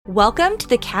Welcome to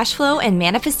the Cash Flow and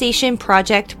Manifestation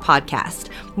Project podcast.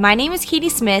 My name is Katie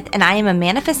Smith, and I am a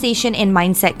manifestation and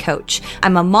mindset coach.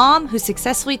 I'm a mom who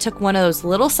successfully took one of those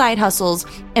little side hustles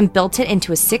and built it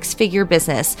into a six-figure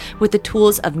business with the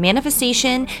tools of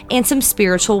manifestation and some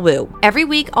spiritual woo. Every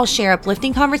week, I'll share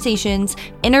uplifting conversations,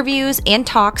 interviews, and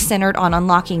talks centered on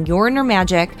unlocking your inner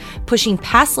magic, pushing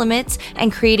past limits,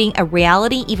 and creating a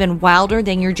reality even wilder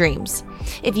than your dreams.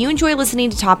 If you enjoy listening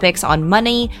to topics on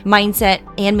money, mindset,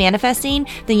 and manifesting,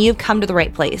 then you've come to the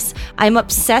right place. I'm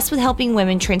obsessed with helping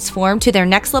women transform to their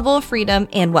next level of freedom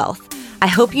and wealth. I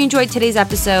hope you enjoyed today's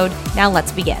episode. Now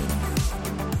let's begin.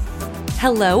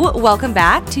 Hello, welcome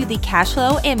back to the Cash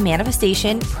Flow and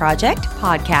Manifestation Project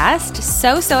podcast.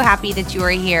 So happy that you are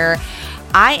here.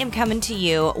 I am coming to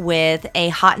you with a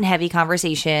hot and heavy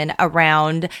conversation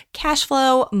around cash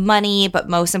flow, money, but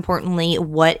most importantly,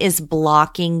 what is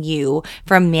blocking you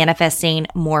from manifesting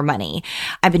more money.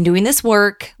 I've been doing this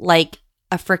work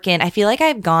I feel like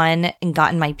I've gone and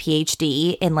gotten my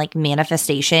PhD in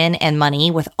manifestation and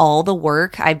money with all the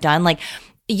work I've done.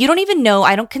 You don't even know,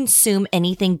 I don't consume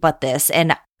anything but this.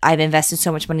 And I've invested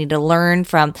so much money to learn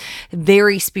from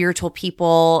very spiritual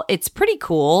people. It's pretty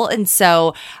cool. And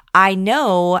so I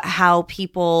know how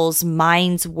people's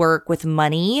minds work with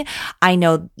money. I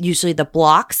know usually the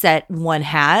blocks that one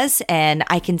has, and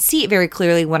I can see it very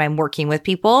clearly when I'm working with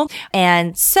people.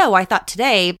 And so I thought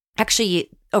today,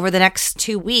 actually over the next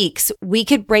 2 weeks, we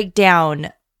could break down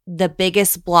the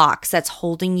biggest blocks that's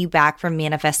holding you back from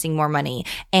manifesting more money.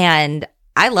 And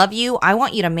I love you. I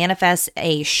want you to manifest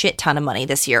a shit ton of money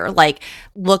this year.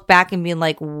 Look back and be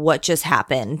like, what just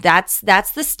happened? That's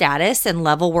the status and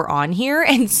level we're on here.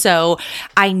 And so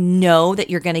I know that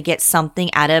you're going to get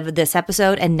something out of this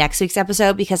episode and next week's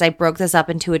episode, because I broke this up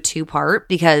into a 2-part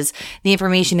because the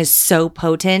information is so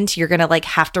potent. You're going to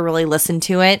have to really listen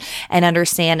to it and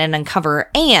understand and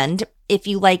uncover. And if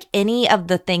you like any of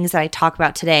the things that I talk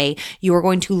about today, you are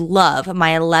going to love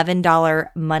my $11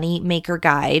 money maker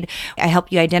guide. I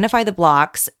help you identify the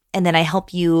blocks, and then I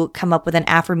help you come up with an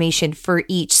affirmation for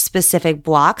each specific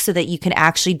block so that you can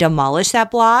actually demolish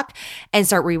that block and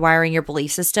start rewiring your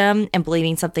belief system and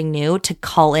believing something new to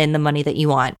call in the money that you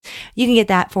want. You can get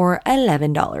that for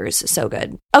 $11. So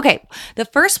good. Okay, the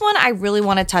first one I really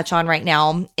want to touch on right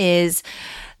now is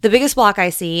the biggest block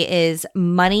I see is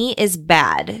money is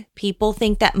bad. People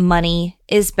think that money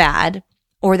is bad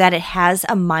or that it has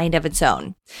a mind of its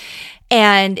own.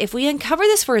 And if we uncover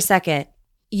this for a second,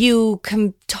 you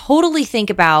can totally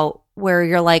think about where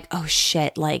you're like, oh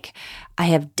shit, I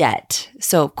have debt.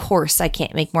 So of course I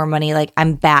can't make more money.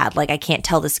 I'm bad. I can't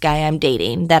tell this guy I'm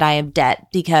dating that I have debt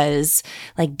because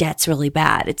debt's really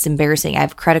bad. It's embarrassing. I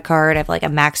have a credit card. I have a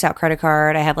maxed out credit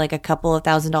card. I have a couple of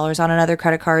 $1,000s on another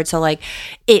credit card. So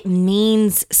it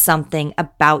means something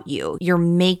about you. You're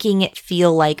making it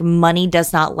feel like money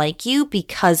does not like you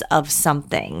because of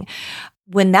something.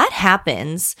 When that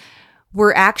happens,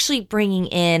 we're actually bringing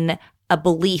in a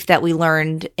belief that we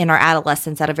learned in our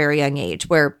adolescence at a very young age,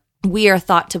 where we are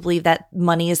thought to believe that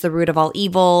money is the root of all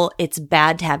evil. It's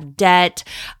bad to have debt.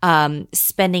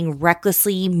 Spending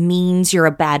recklessly means you're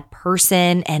a bad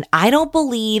person. And I don't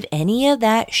believe any of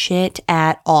that shit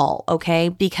at all, okay?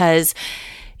 Because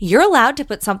you're allowed to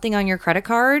put something on your credit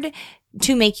card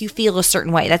to make you feel a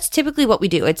certain way. That's typically what we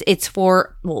do. It's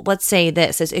for, let's say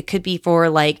this, it could be for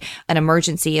an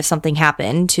emergency if something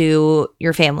happened to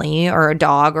your family or a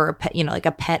dog or a pet,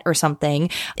 a pet or something.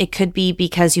 It could be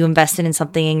because you invested in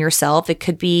something in yourself. It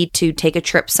could be to take a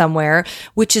trip somewhere,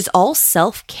 which is all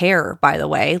self-care, by the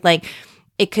way.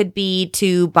 It could be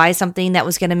to buy something that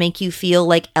was going to make you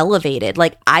feel elevated.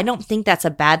 I don't think that's a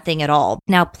bad thing at all.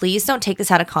 Now, please don't take this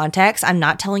out of context. I'm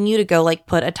not telling you to go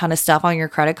put a ton of stuff on your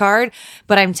credit card,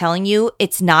 but I'm telling you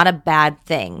it's not a bad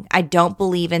thing. I don't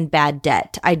believe in bad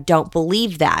debt. I don't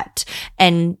believe that.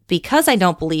 And because I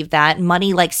don't believe that,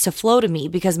 money likes to flow to me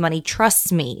because money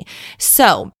trusts me.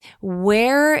 So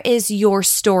where is your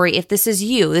story? If this is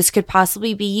you, this could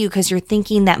possibly be you because you're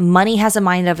thinking that money has a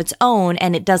mind of its own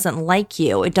and it doesn't like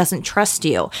you. It doesn't trust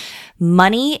you.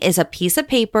 Money is a piece of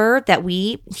paper that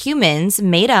we humans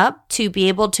made up to be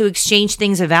able to exchange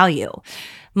things of value.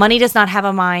 Money does not have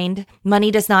a mind.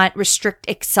 Money does not restrict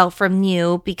itself from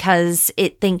you because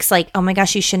it thinks oh my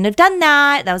gosh, you shouldn't have done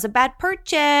that. That was a bad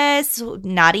purchase.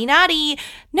 Naughty.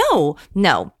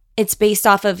 No. It's based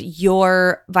off of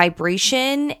your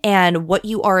vibration and what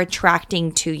you are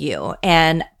attracting to you.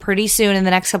 And Pretty soon in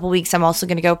the next couple of weeks, I'm also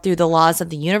going to go through the laws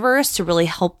of the universe to really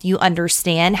help you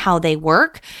understand how they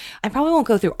work. I probably won't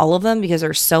go through all of them because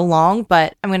they're so long,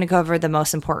 but I'm going to cover the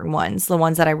most important ones, the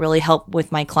ones that I really help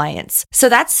with my clients. So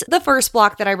that's the first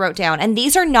block that I wrote down. And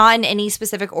these are not in any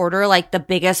specific order, like the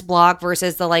biggest block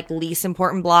versus the least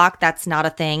important block. That's not a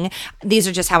thing. These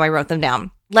are just how I wrote them down.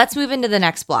 Let's move into the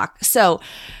next block. So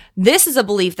this is a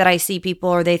belief that I see people,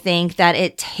 or they think that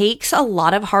it takes a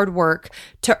lot of hard work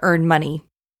to earn money.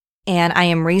 And I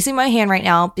am raising my hand right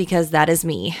now because that is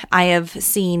me. I have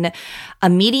seen a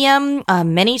medium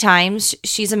many times.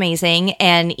 She's amazing.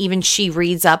 And even she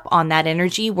reads up on that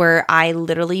energy, where I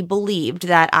literally believed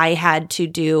that I had to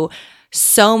do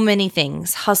so many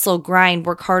things: hustle, grind,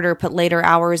 work harder, put later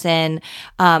hours in,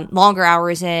 longer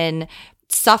hours in,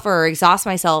 suffer, exhaust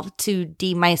myself to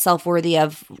deem myself worthy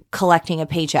of collecting a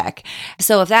paycheck.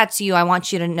 So if that's you, I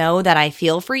want you to know that I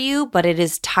feel for you, but it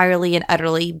is entirely and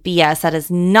utterly BS. That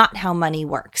is not how money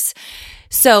works.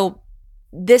 So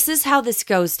this is how this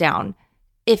goes down.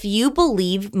 If you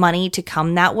believe money to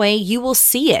come that way, you will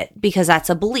see it, because that's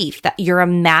a belief that you're a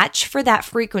match for that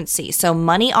frequency. So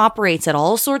money operates at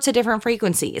all sorts of different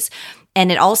frequencies.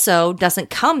 And it also doesn't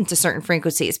come to certain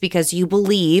frequencies because you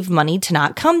believe money to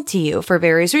not come to you for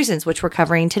various reasons, which we're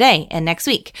covering today and next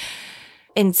week.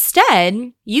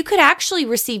 Instead, you could actually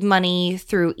receive money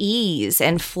through ease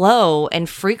and flow and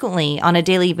frequently on a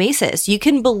daily basis. You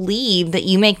can believe that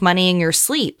you make money in your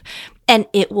sleep and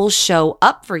it will show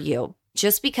up for you.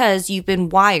 Just because you've been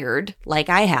wired like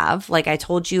I have, like I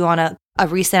told you on a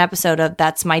recent episode of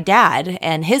That's My Dad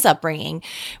and his upbringing,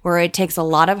 where it takes a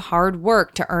lot of hard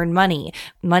work to earn money.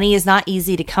 Money is not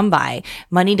easy to come by.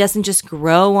 Money doesn't just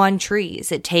grow on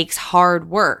trees. It takes hard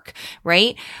work,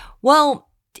 right? Well,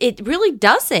 it really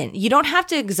doesn't. You don't have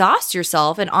to exhaust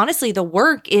yourself. And honestly, the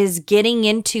work is getting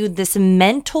into this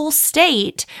mental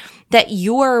state that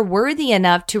you are worthy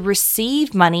enough to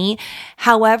receive money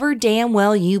however damn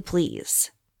well you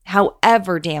please.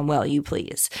 However damn well you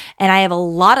please. And I have a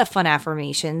lot of fun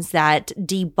affirmations that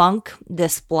debunk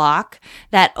this block,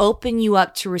 that open you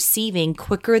up to receiving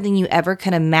quicker than you ever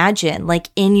could imagine, like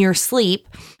in your sleep,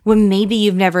 when maybe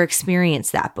you've never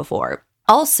experienced that before.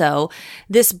 Also,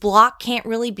 this block can't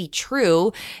really be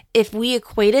true if we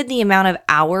equated the amount of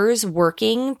hours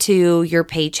working to your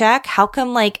paycheck. How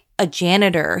come a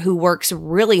janitor who works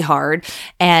really hard,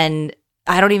 and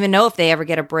I don't even know if they ever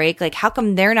get a break, how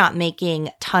come they're not making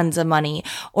tons of money?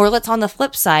 Or let's on the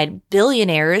flip side,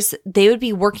 billionaires, they would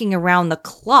be working around the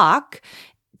clock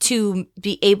to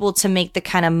be able to make the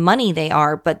kind of money they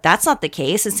are, but that's not the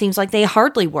case. It seems like they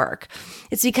hardly work.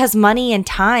 It's because money and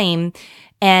time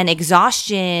and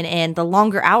exhaustion and the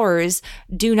longer hours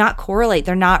do not correlate.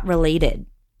 They're not related.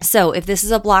 So if this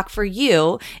is a block for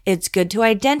you, it's good to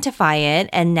identify it.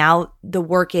 And now the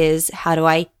work is, how do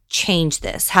I change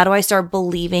this? How do I start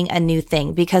believing a new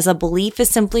thing? Because a belief is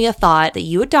simply a thought that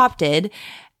you adopted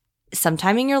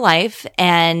sometime in your life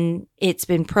and it's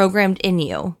been programmed in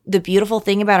you. The beautiful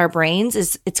thing about our brains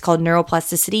is it's called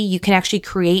neuroplasticity. You can actually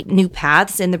create new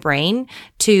paths in the brain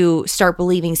to start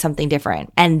believing something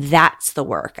different. And that's the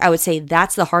work. I would say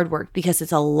that's the hard work, because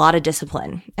it's a lot of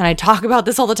discipline. And I talk about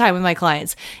this all the time with my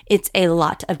clients. It's a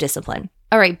lot of discipline.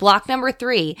 All right, block number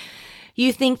 3.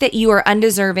 You think that you are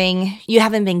undeserving. You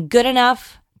haven't been good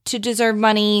enough to deserve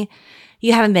money.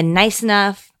 You haven't been nice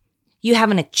enough. You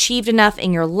haven't achieved enough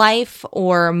in your life,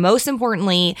 or most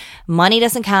importantly, money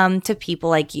doesn't come to people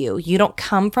like you. You don't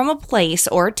come from a place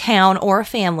or a town or a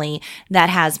family that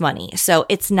has money. So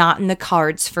it's not in the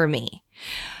cards for me.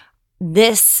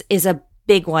 This is a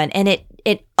big one. And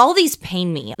it all these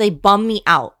pain me. They bum me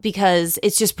out because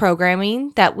it's just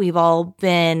programming that we've all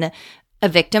been a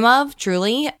victim of,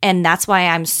 truly. And that's why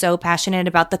I'm so passionate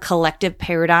about the collective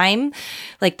paradigm,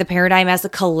 like the paradigm as a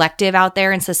collective out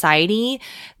there in society,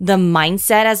 the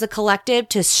mindset as a collective,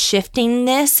 to shifting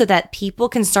this so that people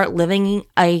can start living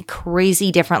a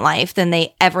crazy different life than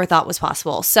they ever thought was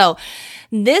possible. So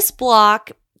this block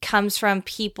comes from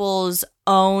people's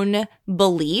own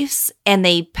beliefs, and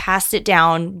they passed it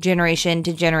down generation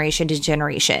to generation to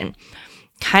generation.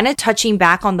 Kind of touching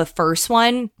back on the first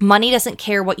one, money doesn't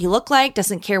care what you look like,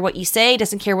 doesn't care what you say,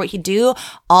 doesn't care what you do.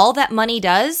 All that money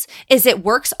does is it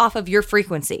works off of your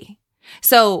frequency.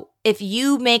 So if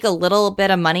you make a little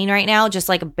bit of money right now, just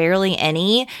barely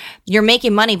any, you're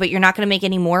making money, but you're not going to make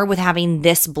any more with having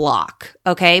this block,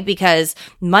 okay? Because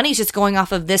money's just going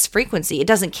off of this frequency. It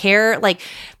doesn't care.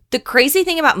 The crazy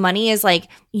thing about money is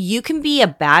you can be a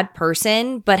bad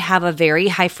person, but have a very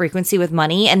high frequency with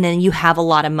money, and then you have a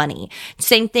lot of money.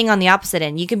 Same thing on the opposite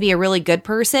end. You can be a really good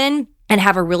person and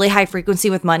have a really high frequency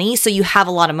with money. So you have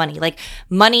a lot of money. Like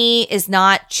money is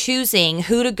not choosing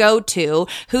who to go to,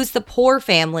 who's the poor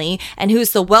family and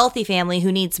who's the wealthy family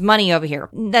who needs money over here.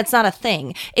 That's not a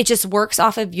thing. It just works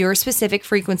off of your specific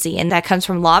frequency. And that comes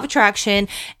from law of attraction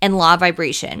and law of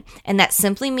vibration. And that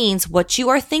simply means what you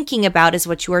are thinking about is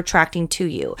what you are attracting to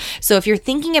you. So if you're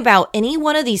thinking about any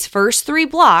one of these first 3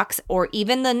 blocks, or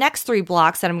even the next 3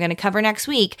 blocks that I'm going to cover next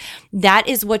week, that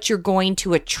is what you're going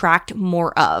to attract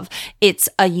more of. It's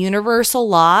a universal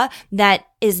law that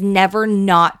is never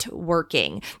not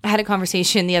working. I had a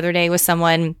conversation the other day with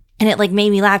someone, and it like made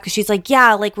me laugh because she's like,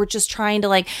 yeah, like we're just trying to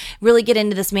like really get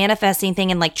into this manifesting thing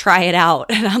and like try it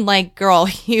out. And I'm like, girl,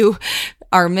 you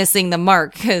are missing the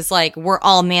mark, because like we're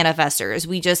all manifestors.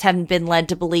 We just haven't been led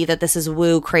to believe that this is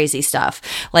woo crazy stuff.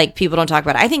 Like people don't talk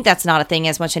about it. I think that's not a thing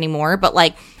as much anymore, but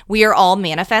like we are all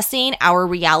manifesting our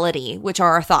reality, which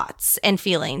are our thoughts and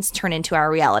feelings turn into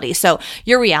our reality. So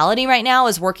your reality right now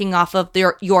is working off of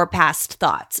your past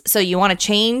thoughts. So you want to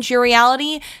change your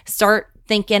reality, start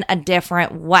thinking a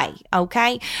different way.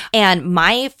 Okay. And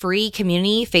my free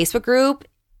community Facebook group,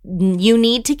 you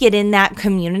need to get in that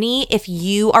community if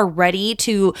you are ready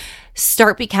to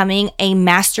start becoming a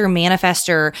master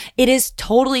manifester. It is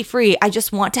totally free. I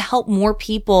just want to help more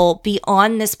people be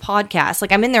on this podcast.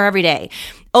 Like I'm in there every day.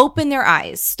 Open their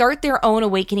eyes, start their own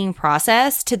awakening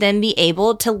process to then be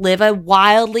able to live a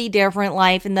wildly different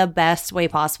life in the best way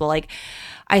possible. Like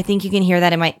I think you can hear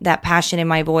that in that passion in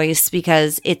my voice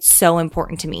because it's so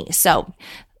important to me. So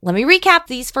let me recap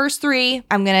these first 3.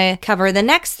 I'm going to cover the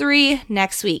next 3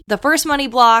 next week. The first money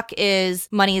block is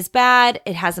money is bad.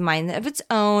 It has a mind of its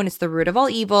own. It's the root of all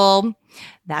evil.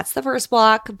 That's the first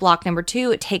block. Block number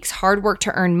 2, it takes hard work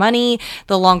to earn money.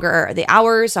 The longer the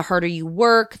hours, the harder you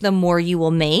work, the more you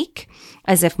will make,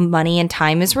 as if money and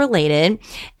time is related.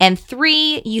 And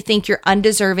 3, you think you're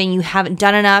undeserving. You haven't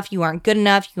done enough. You aren't good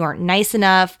enough. You aren't nice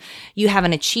enough. You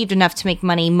haven't achieved enough to make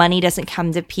money. Money doesn't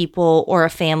come to people or a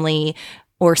family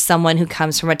or someone who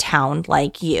comes from a town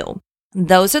like you.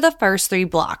 Those are the first 3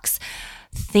 blocks.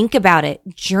 Think about it.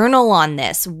 Journal on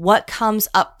this. What comes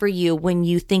up for you when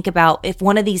you think about if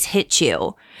one of these hits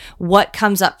you? What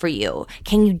comes up for you?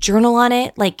 Can you journal on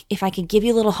it? Like if I could give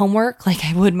you a little homework like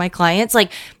I would my clients,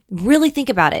 like really think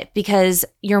about it, because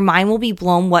your mind will be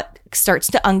blown what starts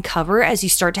to uncover as you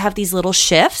start to have these little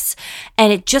shifts.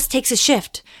 And it just takes a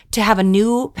shift to have a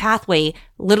new pathway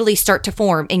literally start to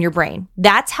form in your brain.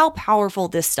 That's how powerful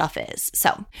this stuff is.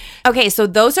 So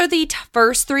those are the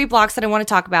first 3 blocks that I want to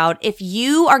talk about. If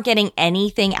you are getting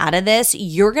anything out of this,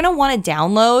 you're going to want to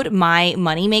download my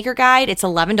Moneymaker Guide. It's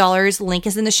 $11. Link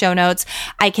is in the show notes.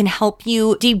 I can help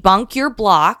you debunk your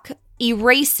block,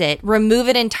 erase it, remove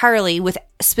it entirely with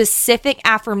specific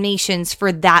affirmations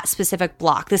for that specific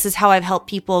block. This is how I've helped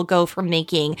people go from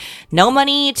making no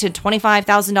money to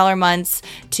 $25,000 months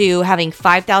to having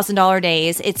 $5,000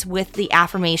 days. It's with the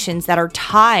affirmations that are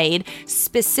tied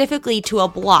specifically to a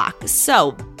block.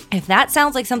 So if that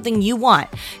sounds like something you want,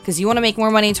 because you want to make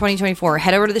more money in 2024,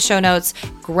 head over to the show notes,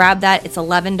 grab that. It's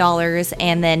 $11.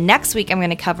 And then next week, I'm going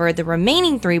to cover the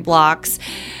remaining 3 blocks.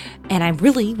 And I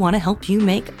really want to help you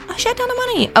make a shit ton of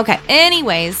money. Okay,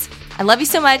 anyways, I love you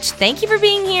so much. Thank you for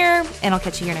being here, and I'll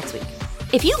catch you here next week.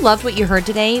 If you loved what you heard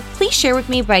today, please share with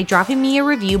me by dropping me a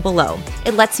review below.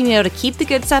 It lets me know to keep the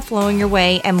good stuff flowing your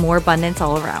way and more abundance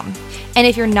all around. And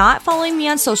if you're not following me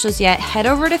on socials yet, head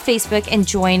over to Facebook and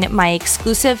join my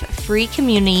exclusive free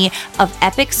community of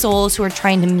epic souls who are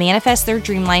trying to manifest their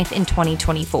dream life in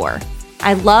 2024.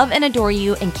 I love and adore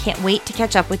you and can't wait to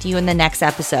catch up with you in the next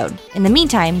episode. In the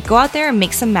meantime, go out there and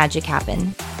make some magic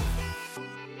happen.